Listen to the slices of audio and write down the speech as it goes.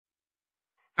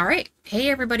Alright,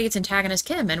 hey everybody, it's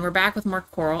AntagonistKim, and we're back with more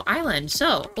Coral Island.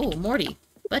 So, oh, Morty,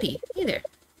 buddy, hey there.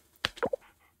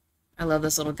 I love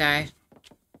this little guy.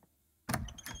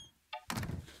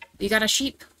 We got a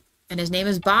sheep, and his name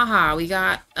is Baja. We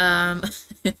got,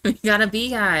 we got a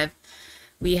beehive.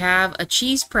 We have a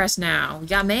cheese press now. We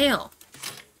got mail.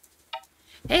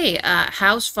 Hey,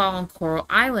 house fall on Coral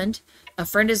Island. A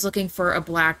friend is looking for a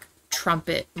black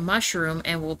trumpet mushroom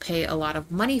and will pay a lot of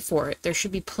money for it. There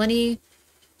should be plenty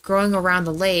growing around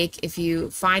the lake. If you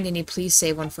find any, please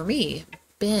save one for me.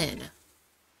 Ben.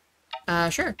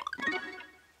 Sure.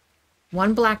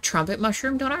 One black trumpet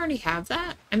mushroom? Don't I already have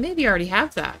that? I maybe already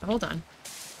have that. Hold on.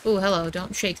 Oh, hello.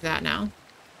 Don't shake that now.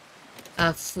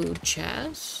 A food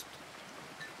chest.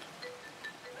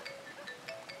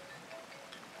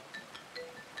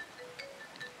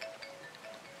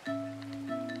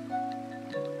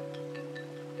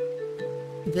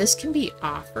 This can be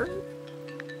offered?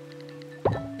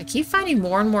 I keep finding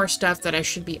more and more stuff that I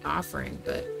should be offering,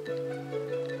 but...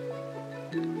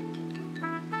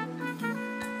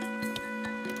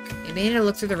 Maybe I need to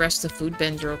look through the rest of the food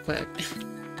bins real quick.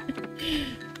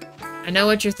 I know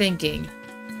what you're thinking.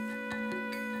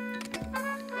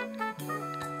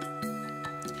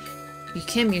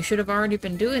 Kim, you should have already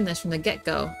been doing this from the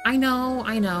get-go. I know,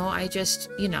 I just,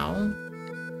 you know,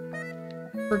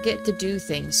 forget to do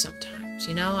things sometimes,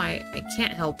 you know? I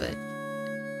can't help it.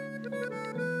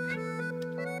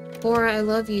 Cora, I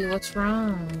love you. What's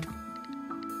wrong?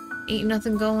 Ain't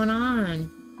nothing going on.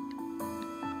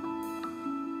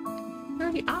 I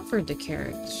already offered the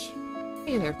carrots.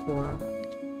 Hey there, Cora.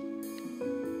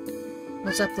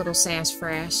 What's up, little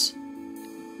sassafras?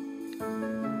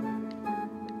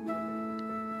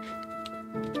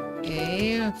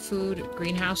 Okay, food,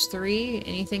 greenhouse 3.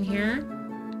 Anything here?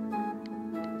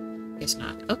 Guess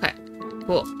not. Okay,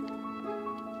 cool.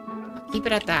 Keep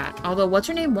it at that. Although, what's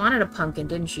her name wanted a pumpkin,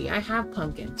 didn't she? I have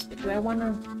pumpkins. Do I want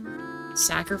to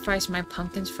sacrifice my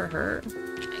pumpkins for her?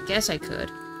 I guess I could.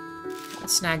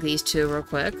 Let's snag these two real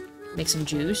quick. Make some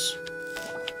juice.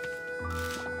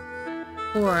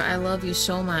 Cora, I love you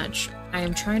so much. I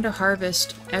am trying to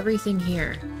harvest everything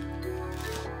here.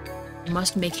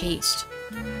 Must make haste.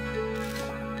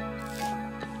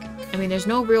 I mean, there's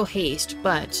no real haste,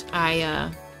 but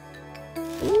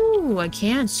Ooh, I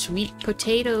can. Sweet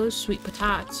potatoes. Sweet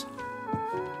potats.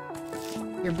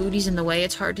 Your booty's in the way.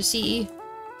 It's hard to see.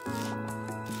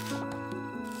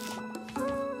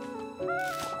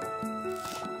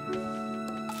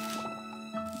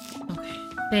 Okay.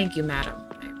 Thank you, madam.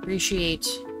 I appreciate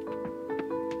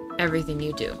everything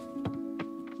you do.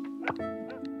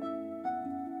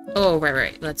 Oh,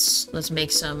 right. Let's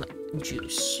make some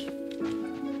juice.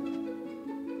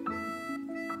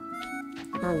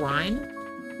 Or wine?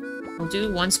 We'll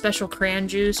do one special cran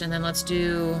juice, and then let's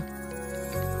do...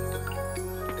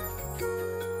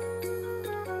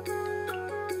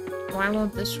 Why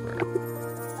won't this work?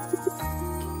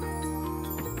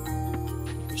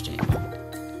 Interesting.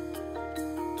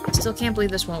 I still can't believe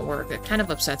this won't work. It kind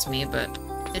of upsets me, but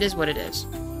it is what it is.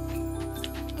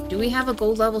 Do we have a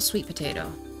gold level sweet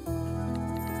potato?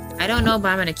 I don't know, but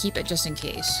I'm gonna keep it just in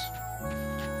case.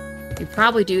 We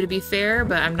probably do, to be fair,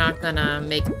 but I'm not gonna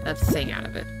make a thing out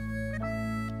of it.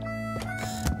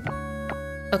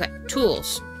 Okay,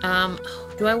 tools.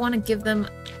 Do I want to give them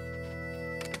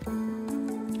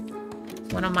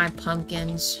one of my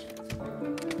pumpkins?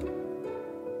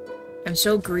 I'm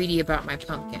so greedy about my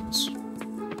pumpkins.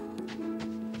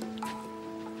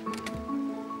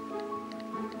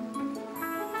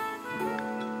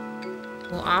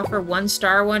 We'll offer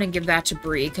 1-star one and give that to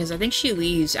Bree, because I think she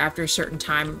leaves after a certain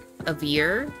time of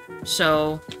year,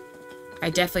 so I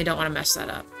definitely don't want to mess that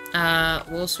up.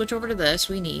 We'll switch over to this.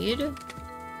 We need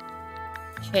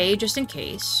hay, just in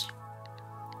case.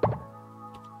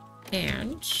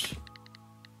 And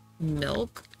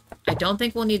milk. I don't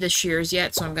think we'll need the shears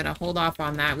yet, so I'm going to hold off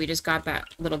on that. We just got that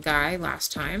little guy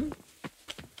last time.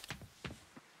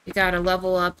 We got to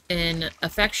level up in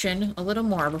affection a little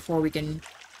more before we can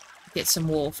get some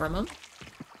wool from him.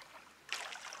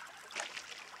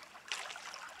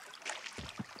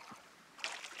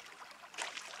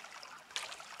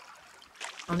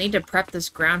 I'll need to prep this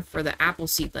ground for the apple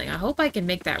seedling. I hope I can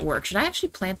make that work. Should I actually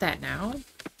plant that now?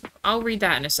 I'll read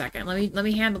that in a second. Let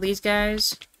me handle these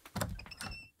guys.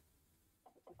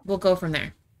 We'll go from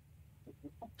there.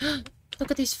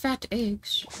 Look at these fat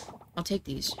eggs. I'll take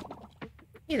these.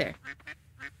 Hey there.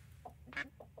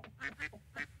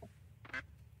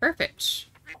 Perfect.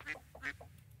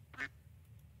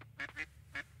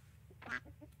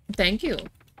 Thank you.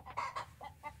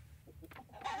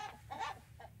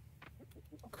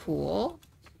 Cool.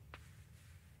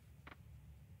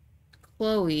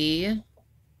 Chloe.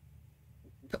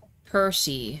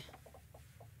 Percy.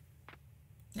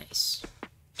 Nice.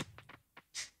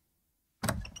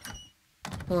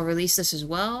 We'll release this as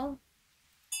well.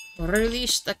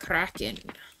 Release the Kraken.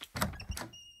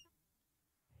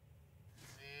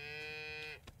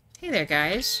 Hey there,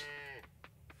 guys.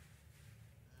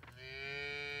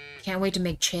 Can't wait to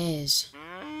make chairs.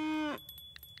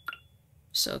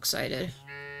 So excited.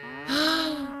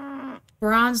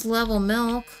 Bronze level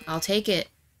milk. I'll take it.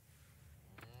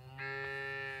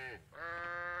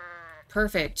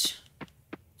 Perfect.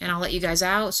 And I'll let you guys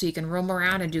out so you can roam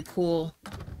around and do cool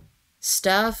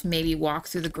stuff. Maybe walk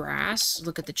through the grass,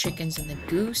 look at the chickens and the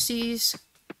goosies,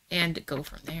 and go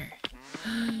from there.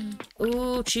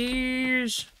 Ooh,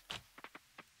 cheese.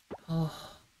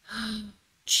 Oh,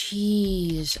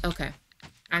 cheese. Okay.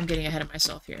 I'm getting ahead of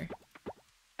myself here.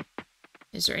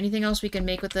 Is there anything else we can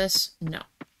make with this? No.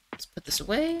 Let's put this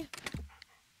away.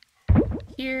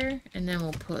 Here. And then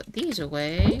we'll put these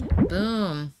away.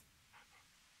 Boom.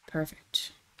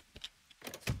 Perfect.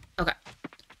 Okay.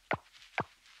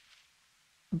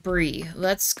 Bree.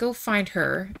 Let's go find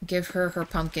her. Give her her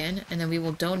pumpkin. And then we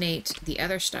will donate the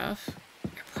other stuff. I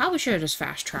probably should have just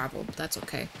fast traveled. But that's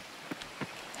okay.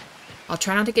 I'll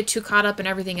try not to get too caught up in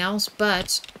everything else.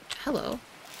 But, hello.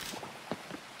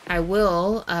 I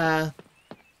will,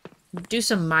 do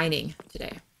some mining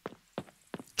today.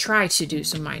 Try to do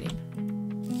some mining.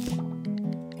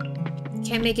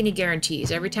 Can't make any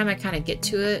guarantees. Every time I kind of get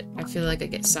to it, I feel like I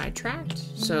get sidetracked.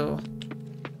 So...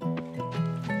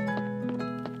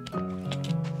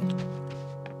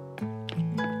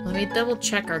 let me double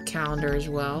check our calendar as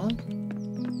well.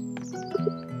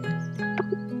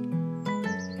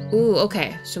 Ooh,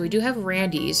 okay. So we do have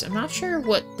Randy's. I'm not sure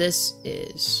what this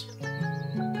is.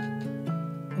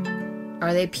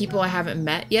 Are they people I haven't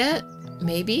met yet?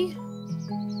 Maybe?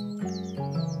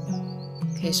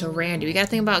 Okay, so Randy. We gotta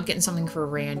think about getting something for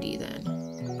Randy then.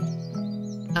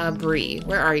 Bree.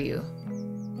 Where are you?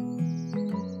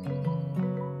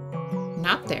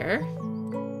 Not there.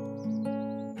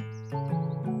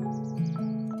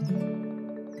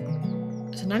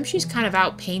 Sometimes she's kind of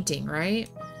out painting, right?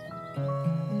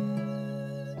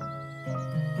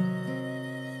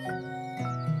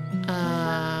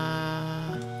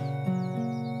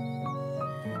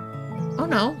 Oh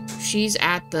no, she's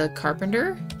at the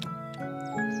carpenter.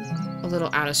 A little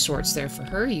out of sorts there for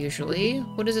her, usually.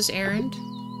 What is this errand?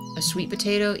 A sweet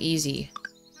potato? Easy.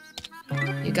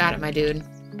 You got it, my dude.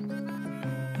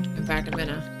 In fact, I'm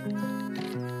gonna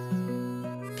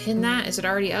pin that. Is it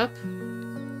already up?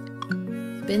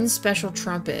 Bin's special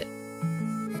trumpet.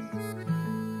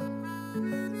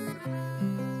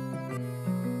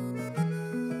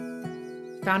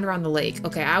 Found her on the lake.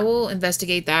 Okay, I will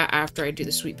investigate that after I do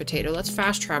the sweet potato. Let's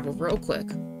fast travel real quick.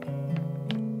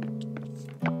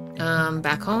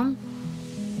 Back home.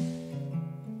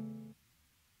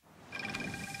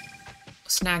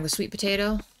 Snag the sweet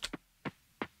potato.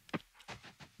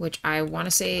 Which I want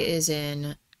to say is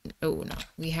in... oh, no.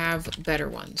 We have better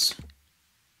ones.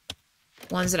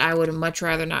 Ones that I would much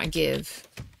rather not give.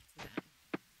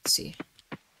 Let's see.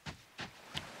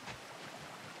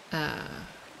 The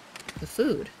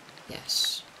food.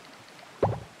 Yes.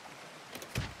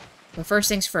 But first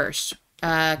things first.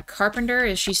 Carpenter,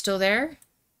 is she still there?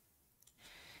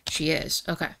 She is.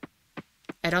 Okay.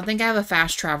 I don't think I have a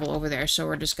fast travel over there, so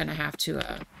we're just gonna have to,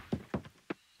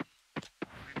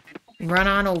 run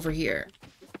on over here.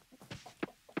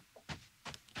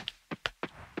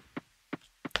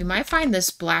 You might find this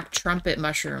black trumpet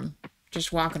mushroom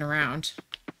just walking around.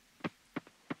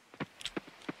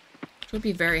 Which would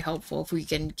be very helpful if we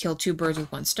can kill two birds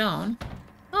with one stone.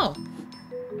 Oh.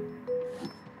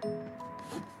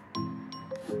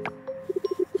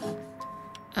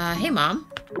 Hey, Mom.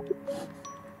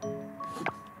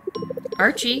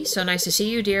 Archie, so nice to see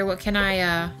you, dear. What can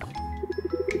I,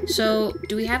 So,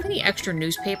 do we have any extra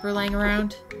newspaper laying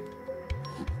around?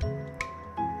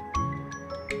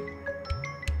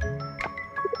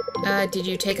 Did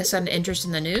you take a sudden interest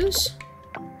in the news?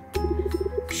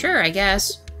 Sure, I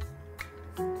guess.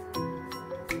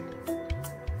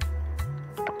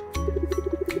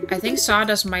 I think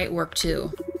sawdust might work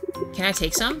too. Can I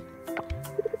take some?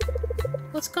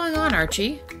 What's going on,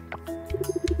 Archie?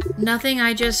 Nothing,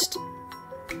 I just...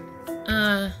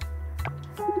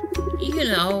 you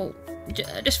know,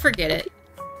 just forget it.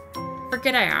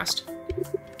 Forget I asked.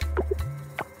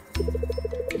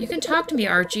 You can talk to me,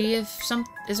 Archie, if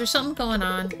is there something going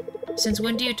on? Since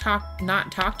when do you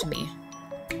not talk to me?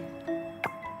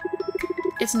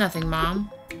 It's nothing,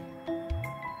 Mom.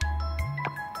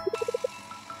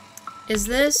 Is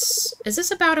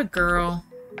this about a girl?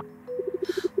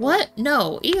 What?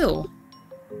 No. Ew.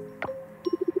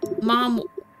 Mom,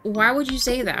 why would you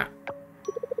say that?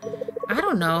 I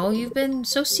don't know. You've been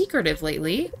so secretive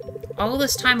lately. All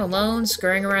this time alone,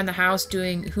 scurrying around the house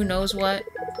doing who knows what.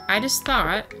 I just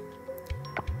thought...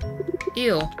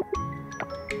 Ew.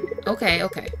 Okay,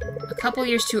 okay. A couple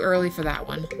years too early for that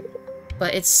one.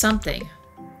 But it's something.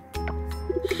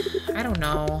 I don't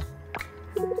know.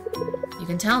 You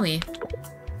can tell me.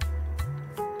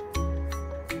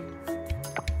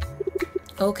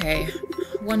 Okay.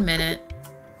 1 minute.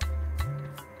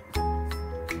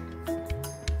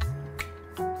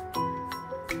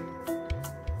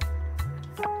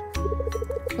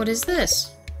 What is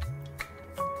this?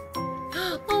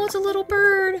 Oh, it's a little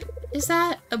bird. Is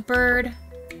that a bird?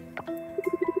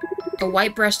 A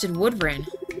white-breasted wood wren.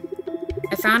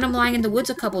 I found him lying in the woods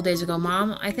a couple days ago,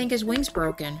 Mom. I think his wing's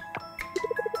broken.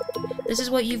 This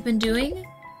is what you've been doing?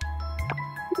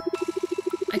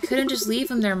 I couldn't just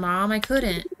leave him there, Mom. I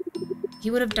couldn't.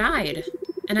 He would have died.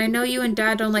 And I know you and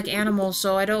Dad don't like animals,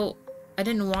 so I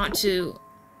didn't want to...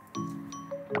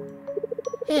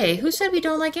 Hey, who said we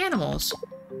don't like animals?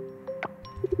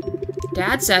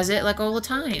 Dad says it, like, all the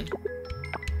time.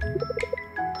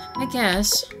 I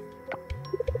guess.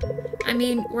 I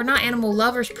mean, we're not animal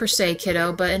lovers per se,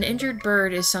 kiddo, but an injured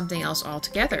bird is something else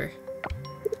altogether.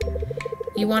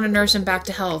 You want to nurse him back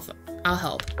to health. I'll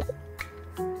help.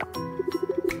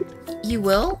 You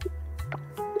will?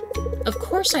 Of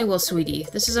course I will, sweetie.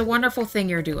 This is a wonderful thing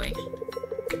you're doing.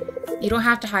 You don't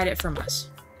have to hide it from us.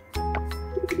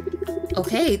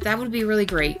 Okay, that would be really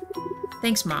great.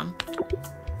 Thanks, Mom.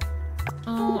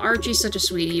 Oh, Archie's such a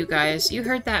sweetie, you guys. You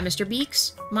heard that, Mr.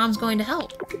 Beaks? Mom's going to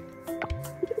help.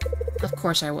 Of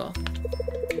course I will.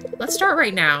 Let's start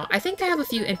right now. I think I have a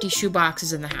few empty shoe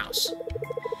boxes in the house.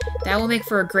 That will make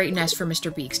for a great nest for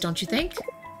Mr. Beaks, don't you think?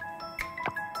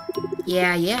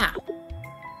 Yeah, yeah.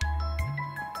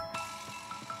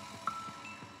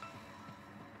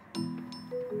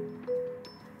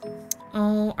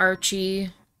 Oh,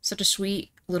 Archie. Such a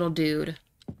sweet little dude.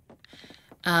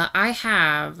 I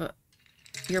have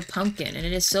your pumpkin, and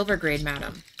it is silver grade,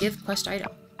 madam. Give quest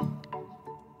item.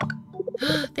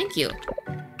 Thank you.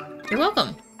 You're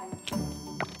welcome.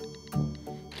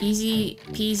 Easy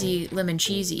peasy lemon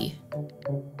cheesy.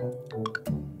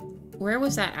 Where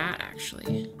was that at,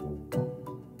 actually?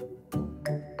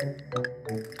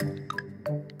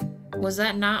 Was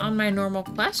that not on my normal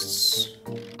quests?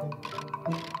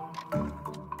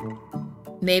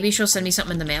 Maybe she'll send me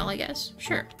something in the mail, I guess.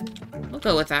 Sure. We'll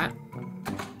go with that.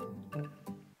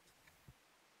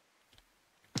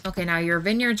 Okay, now your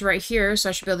vineyard's right here, so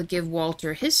I should be able to give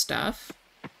Walter his stuff.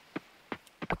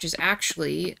 Which is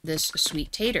actually this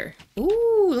sweet tater.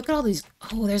 Ooh, look at all these.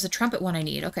 Oh, there's a trumpet one I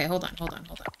need. Okay, hold on.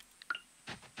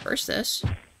 First this.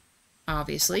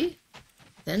 Obviously.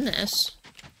 Then this.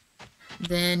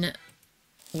 Then,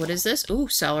 what is this? Ooh,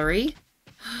 celery.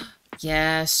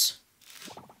 Yes.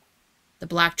 The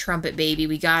black trumpet, baby.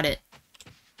 We got it.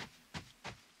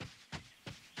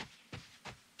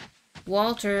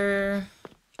 Walter.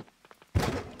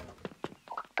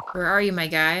 Where are you, my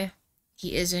guy?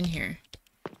 He is in here.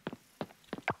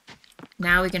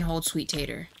 Now we can hold Sweet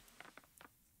Tater.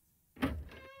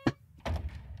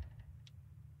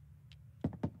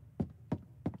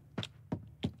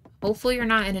 Hopefully you're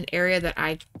not in an area that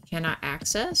I cannot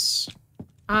access.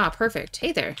 Ah, perfect.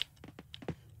 Hey there.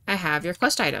 I have your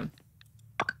quest item.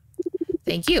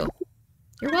 Thank you.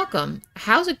 You're welcome.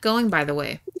 How's it going, by the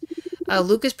way?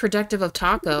 Luke is protective of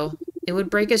Taco. It would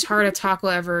break his heart if Taco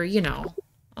ever, you know.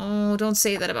 Oh, don't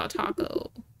say that about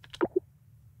Taco.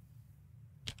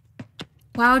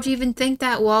 Why would you even think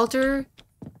that, Walter?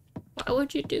 Why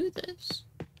would you do this?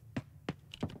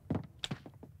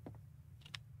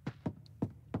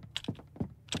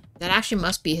 That actually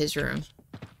must be his room.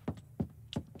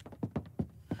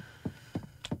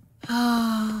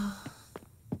 Oh.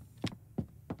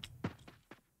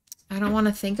 I don't want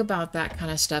to think about that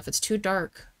kind of stuff. It's too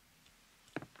dark.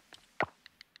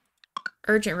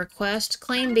 Urgent request.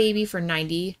 Claim baby for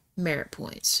 90 merit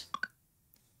points.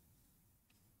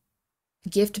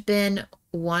 Gift bin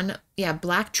 1. Yeah,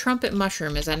 black trumpet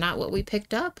mushroom. Is that not what we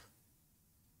picked up?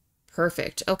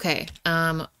 Perfect. Okay.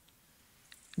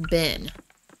 Bin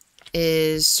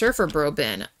is Surfer Bro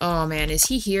bin. Oh man, is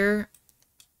he here?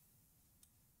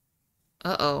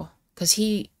 Uh-oh. Because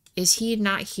is he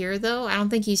not here though? I don't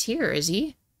think he's here, is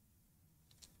he?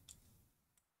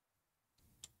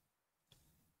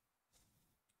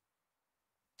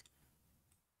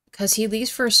 Because he leaves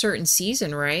for a certain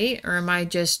season, right? Or am I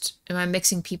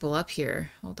mixing people up here?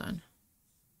 Hold on.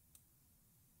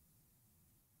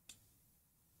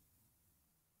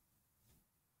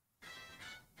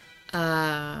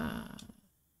 Uh...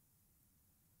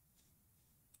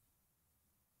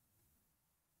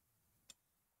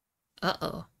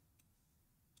 Uh-oh.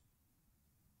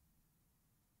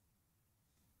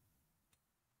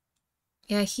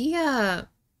 Yeah,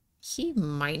 he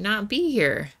might not be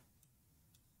here.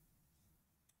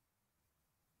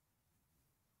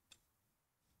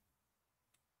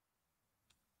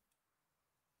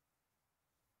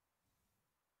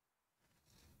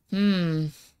 Hmm.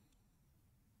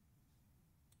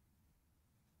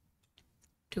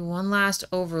 Do one last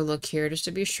overlook here just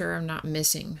to be sure I'm not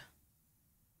missing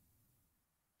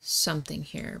something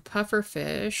here.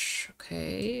 Pufferfish.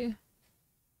 Okay.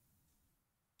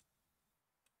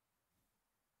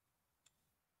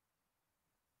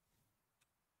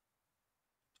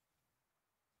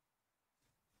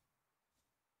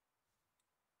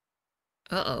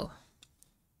 Uh-oh.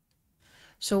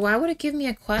 So why would it give me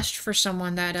a quest for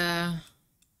someone that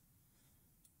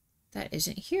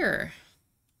isn't here?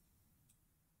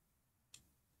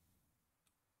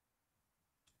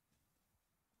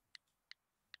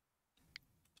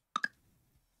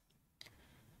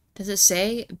 Does it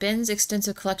say? Ben's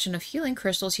extensive collection of healing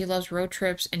crystals. He loves road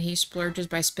trips and he splurges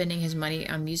by spending his money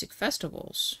on music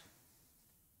festivals.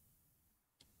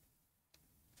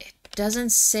 It doesn't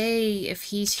say if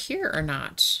he's here or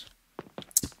not.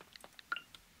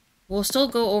 We'll still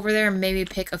go over there and maybe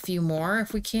pick a few more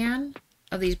if we can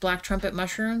of these black trumpet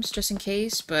mushrooms just in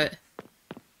case, but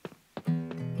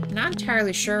I'm not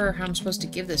entirely sure how I'm supposed to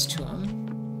give this to him.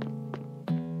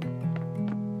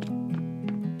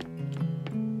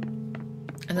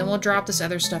 And then we'll drop this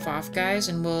other stuff off, guys,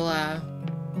 and we'll, I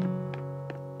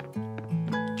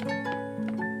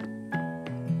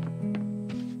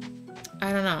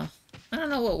don't know. I don't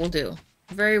know what we'll do.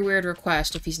 Very weird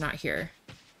request if he's not here.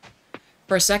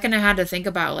 For a second, I had to think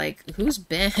about, like, who's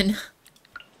Ben?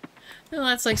 Well,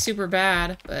 that's, like, super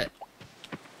bad, but...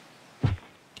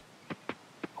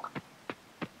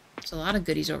 There's a lot of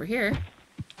goodies over here.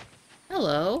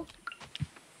 Hello.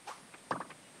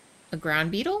 A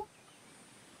ground beetle?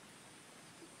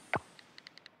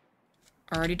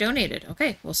 Already donated.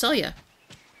 Okay, we'll sell you.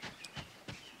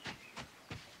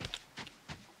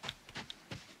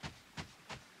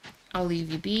 I'll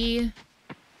leave you be.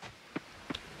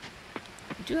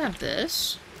 We do have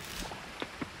this.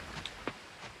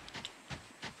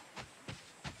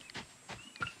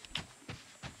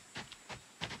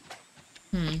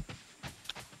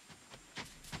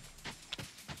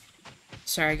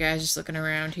 Sorry guys, just looking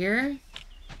around here.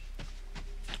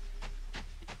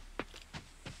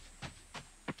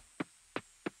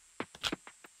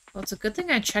 Well, it's a good thing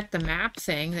I checked the map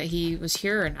thing that he was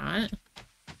here or not.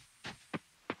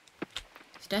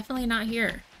 He's definitely not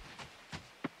here.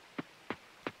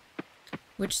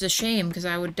 Which is a shame, because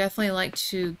I would definitely like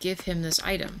to give him this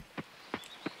item.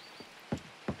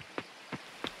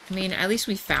 I mean, at least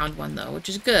we found one, though, which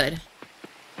is good.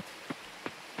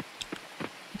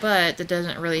 But that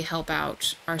doesn't really help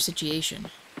out our situation.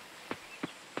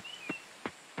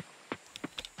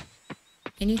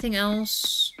 Anything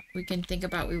else we can think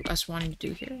about us wanting to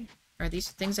do here? Are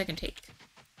these things I can take?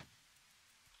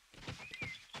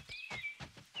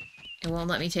 It won't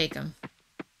let me take them.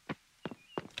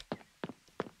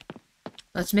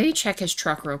 Let's maybe check his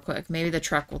truck real quick. Maybe the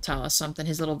truck will tell us something.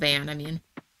 His little van, I mean.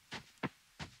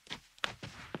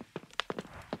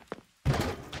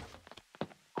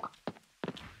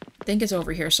 I think it's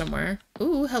over here somewhere.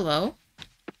 Ooh, hello.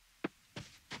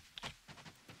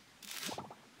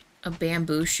 A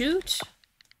bamboo shoot?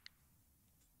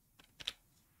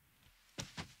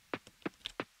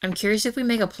 I'm curious if we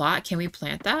make a plot, can we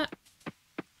plant that?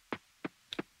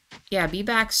 Yeah, be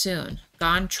back soon.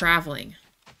 Gone traveling.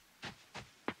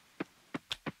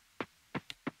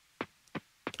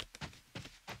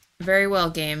 Very well,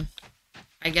 game.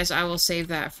 I guess I will save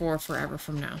that for forever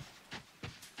from now.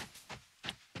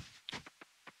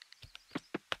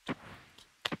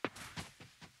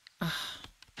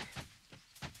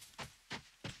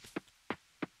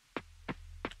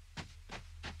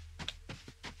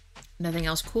 Nothing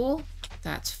else cool?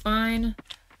 That's fine.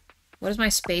 What does my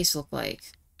space look like?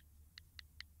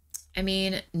 I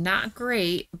mean, not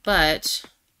great, but...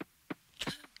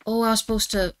 Oh, I was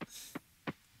supposed to...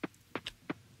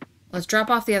 Let's drop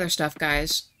off the other stuff,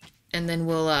 guys. And then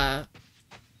we'll,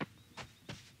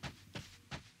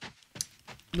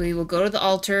 we will go to the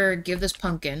altar, give this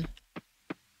pumpkin.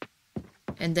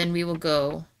 And then we will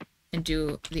go and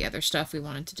do the other stuff we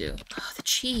wanted to do. Oh, the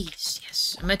cheese.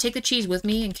 Yes. I'm going to take the cheese with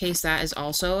me in case that is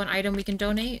also an item we can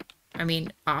donate. I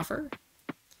mean, offer.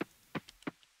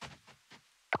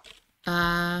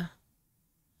 That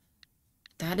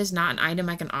is not an item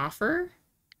I can offer.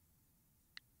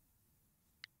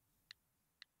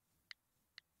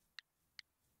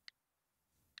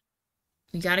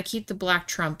 We gotta keep the black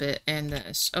trumpet and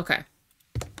this. Okay.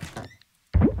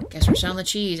 Guess we're selling the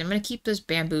cheese. I'm gonna keep this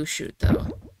bamboo shoot,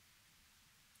 though.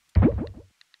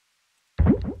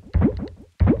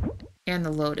 And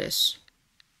the lotus.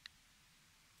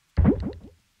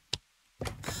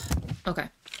 Okay.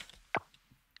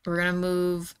 We're gonna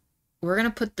move... We're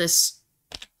gonna put this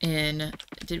in...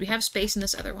 Did we have space in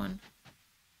this other one?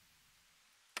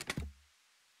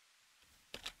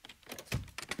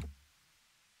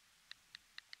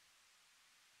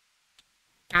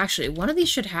 Actually, one of these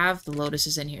should have the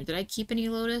lotuses in here. Did I keep any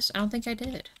lotus? I don't think I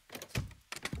did.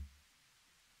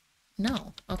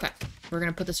 No. Okay. We're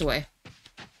gonna put this away.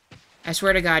 I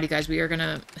swear to God, you guys, we are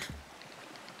gonna...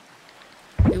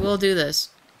 We will do this.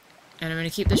 And I'm gonna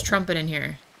keep this trumpet in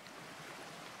here.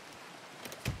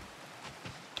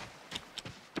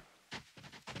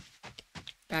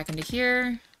 Back into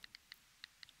here.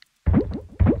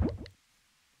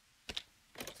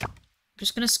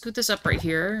 Just gonna scoot this up right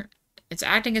here. It's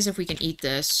acting as if we can eat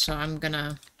this, so I'm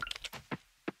gonna,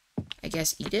 I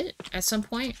guess, eat it at some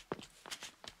point.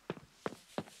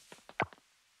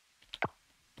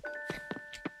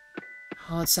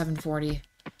 Oh, it's 7:40.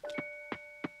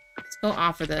 Let's go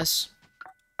offer this.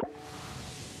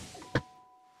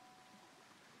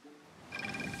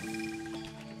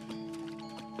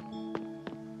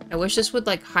 I wish this would,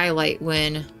 like, highlight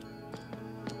when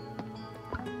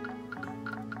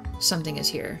something is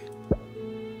here.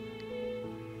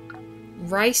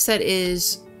 Rice that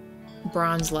is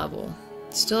bronze level.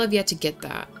 Still have yet to get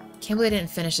that. Can't believe I didn't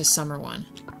finish the summer one.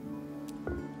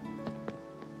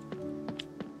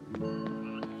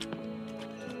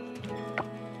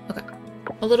 Okay.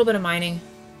 A little bit of mining.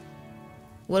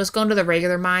 We'll just go into the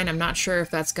regular mine. I'm not sure if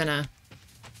that's gonna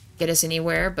get us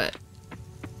anywhere, but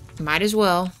might as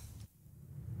well.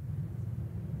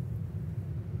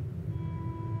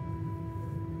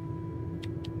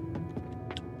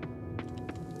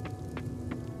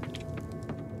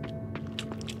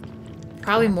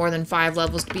 Probably more than 5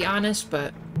 levels, to be honest,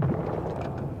 but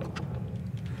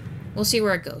we'll see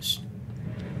where it goes.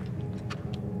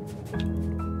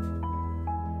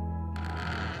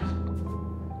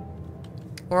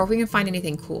 Or if we can find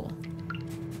anything cool.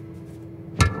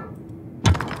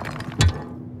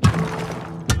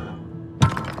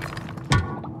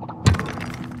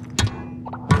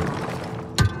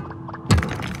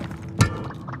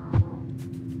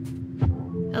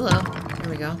 Hello. There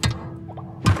we go.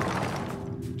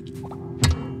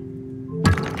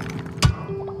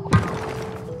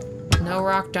 No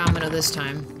rock domino this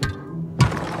time.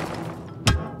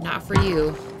 Not for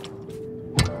you.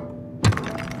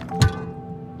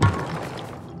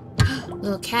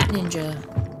 Little cat ninja.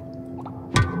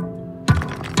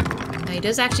 Now he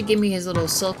does actually give me his little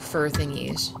silk fur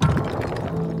thingies.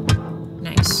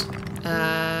 Nice.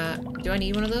 Do I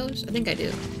need one of those? I think I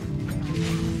do.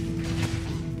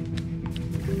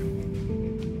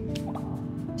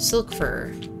 Silk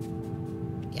fur.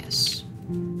 Yes.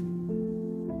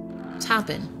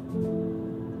 Toppin'.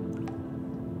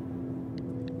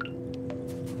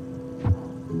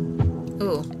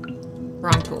 Ooh.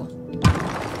 Wrong tool.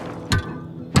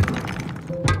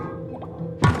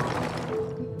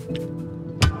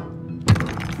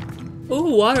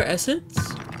 Ooh, water essence.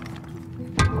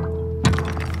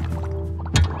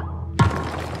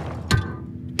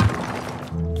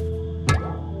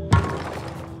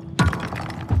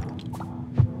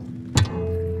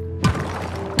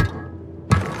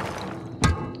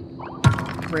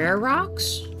 Rare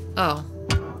rocks? Oh.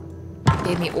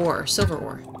 Gave me ore. Silver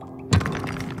ore.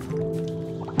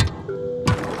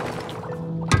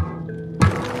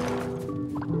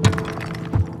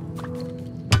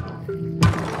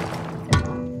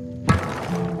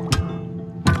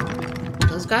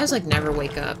 Those guys, like, never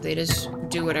wake up. They just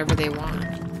do whatever they want.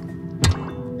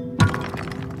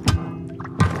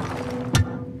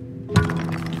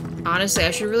 Honestly,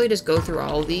 I should really just go through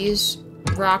all of these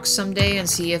rocks someday and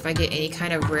see if I get any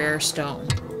kind of rare stone.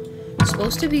 It's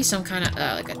supposed to be some kind of,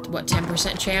 like a, what,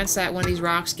 10% chance that one of these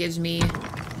rocks gives me...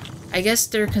 I guess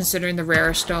they're considering the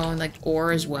rare stone, like,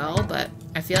 ore as well, but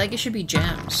I feel like it should be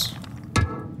gems.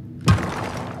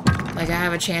 Like, I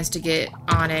have a chance to get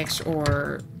onyx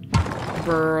or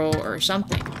beryl or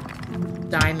something.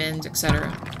 Diamonds, etc.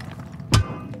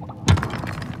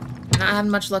 Not having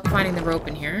much luck finding the rope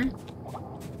in here.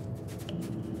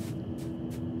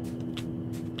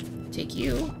 Take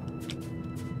you.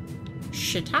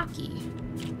 Shiitake.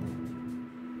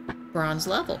 Bronze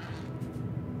level.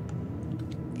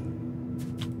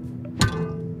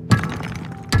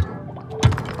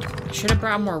 I should have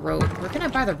brought more rope. Where can I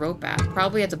buy the rope at?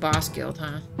 Probably at the boss guild,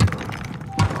 huh?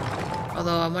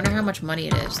 Although, I wonder how much money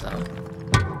it is, though.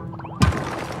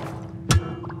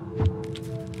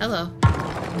 Hello.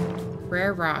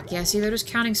 Rare rock. Yeah, see, they're just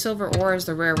counting silver ore as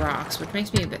the rare rocks, which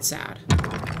makes me a bit sad.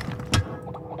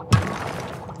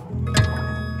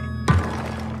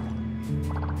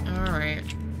 Alright.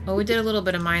 Well, we did a little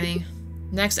bit of mining.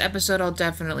 Next episode, I'll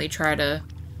definitely try to,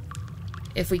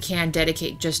 if we can,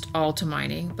 dedicate just all to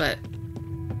mining, but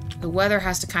the weather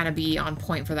has to kind of be on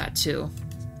point for that, too.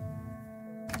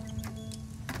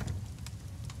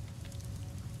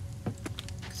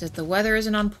 Because if the weather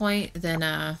isn't on point,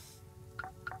 then,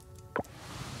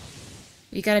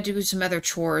 we gotta do some other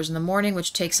chores in the morning,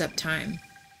 which takes up time.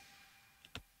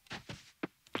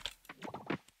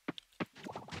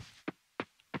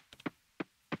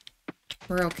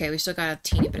 We're okay. We still got a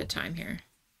teeny bit of time here.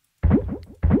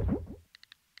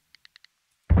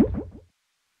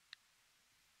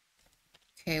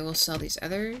 Okay, we'll sell these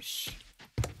others.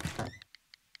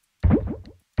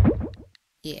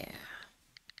 Yeah.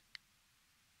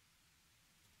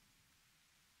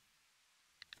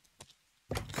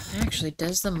 Actually,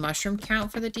 does the mushroom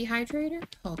count for the dehydrator?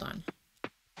 Hold on.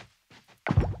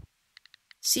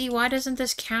 See, why doesn't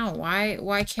this count?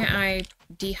 Why can't I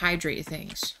dehydrate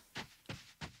things?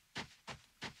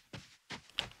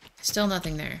 Still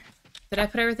nothing there. Did I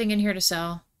put everything in here to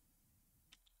sell?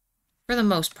 For the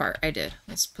most part, I did.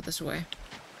 Let's put this away.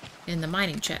 In the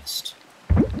mining chest.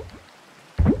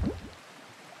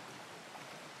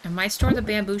 I might store the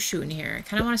bamboo shoot in here. I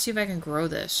kind of want to see if I can grow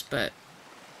this, but...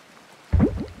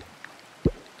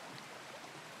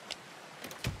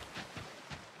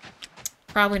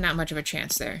 probably not much of a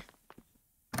chance there.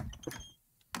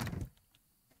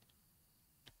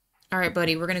 Alright,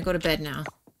 buddy, we're gonna go to bed now.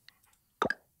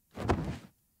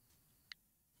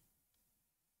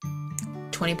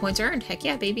 20 points earned. Heck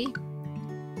yeah, baby.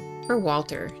 For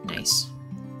Walter. Nice.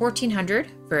 1400.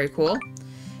 Very cool.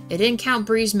 It didn't count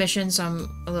Bree's mission, so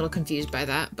I'm a little confused by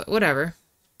that, but whatever.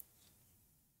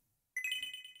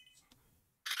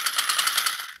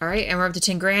 Alright, and we're up to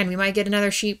 10 grand. We might get another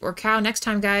sheep or cow next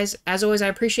time, guys. As always, I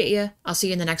appreciate you. I'll see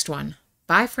you in the next one.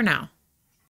 Bye for now.